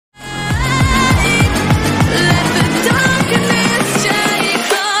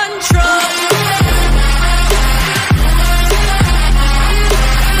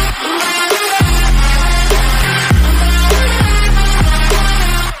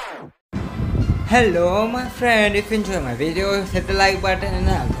Hello my friend, if you enjoy my video, hit the like button and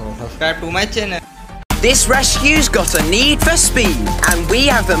also subscribe to my channel. This rescue's got a need for speed, and we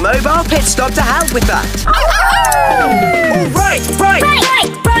have the mobile pit stop to help with that. All right.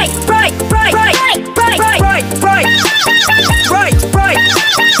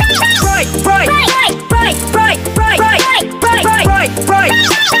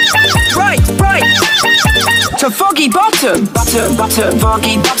 To Foggy Bottom, butter,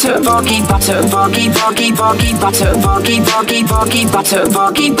 foggy, butter, foggy, butter, foggy, butter, foggy, butter,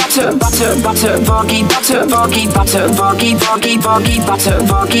 foggy, butter, foggy, butter,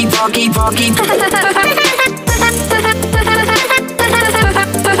 foggy, butter, foggy,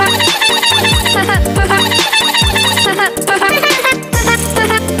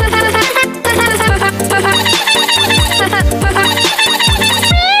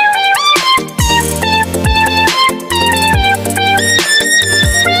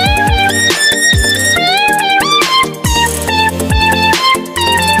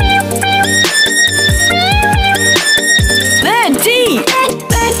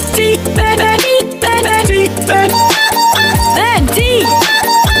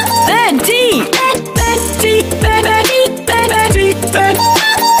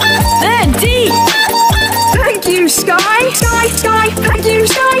 Thank you, Skye. Skye. Thank you,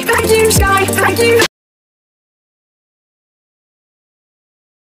 Skye. Thank you, Skye. Thank you.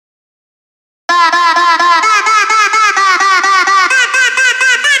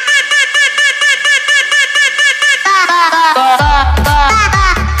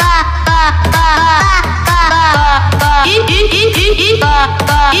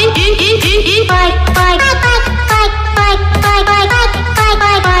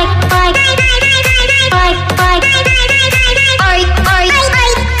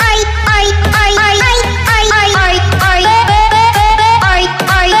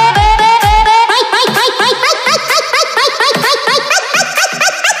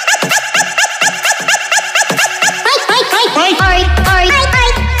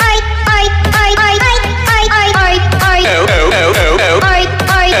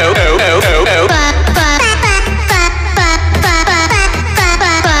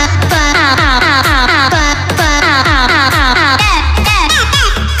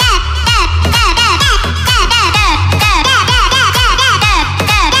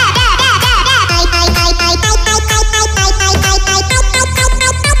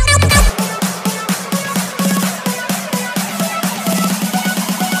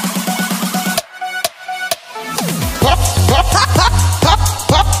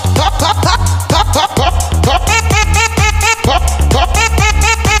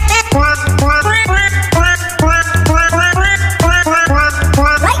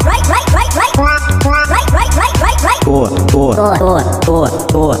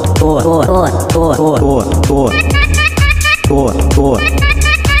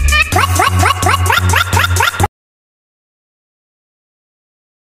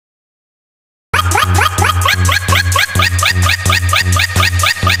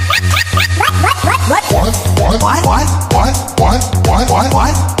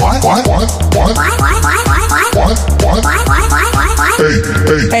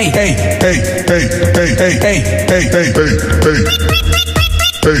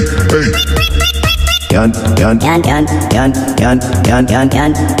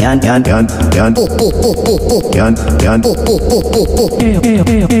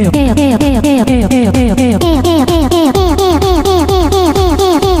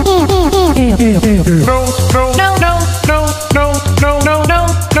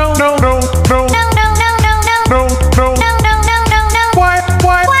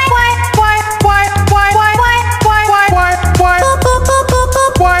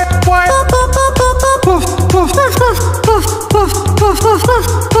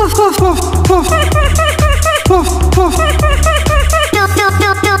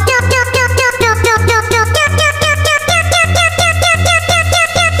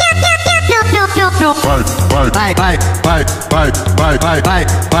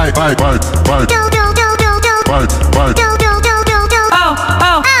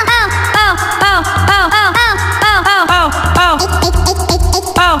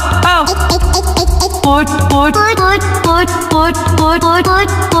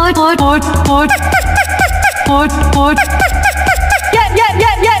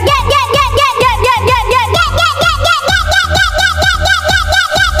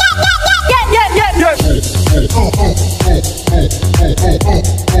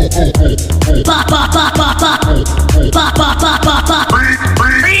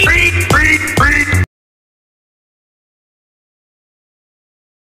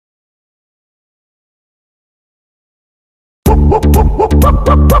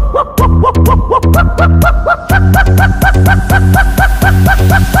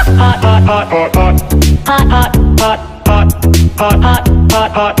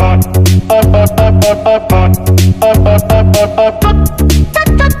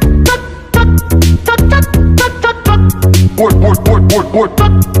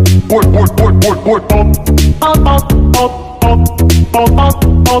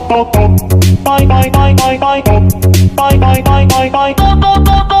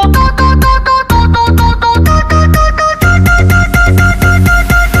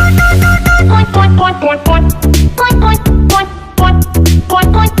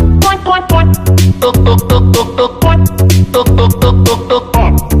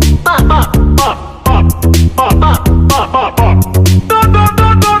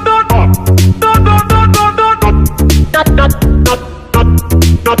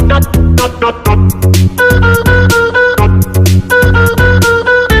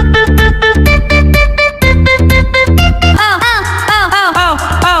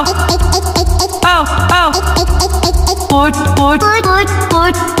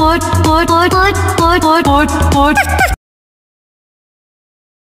 Port.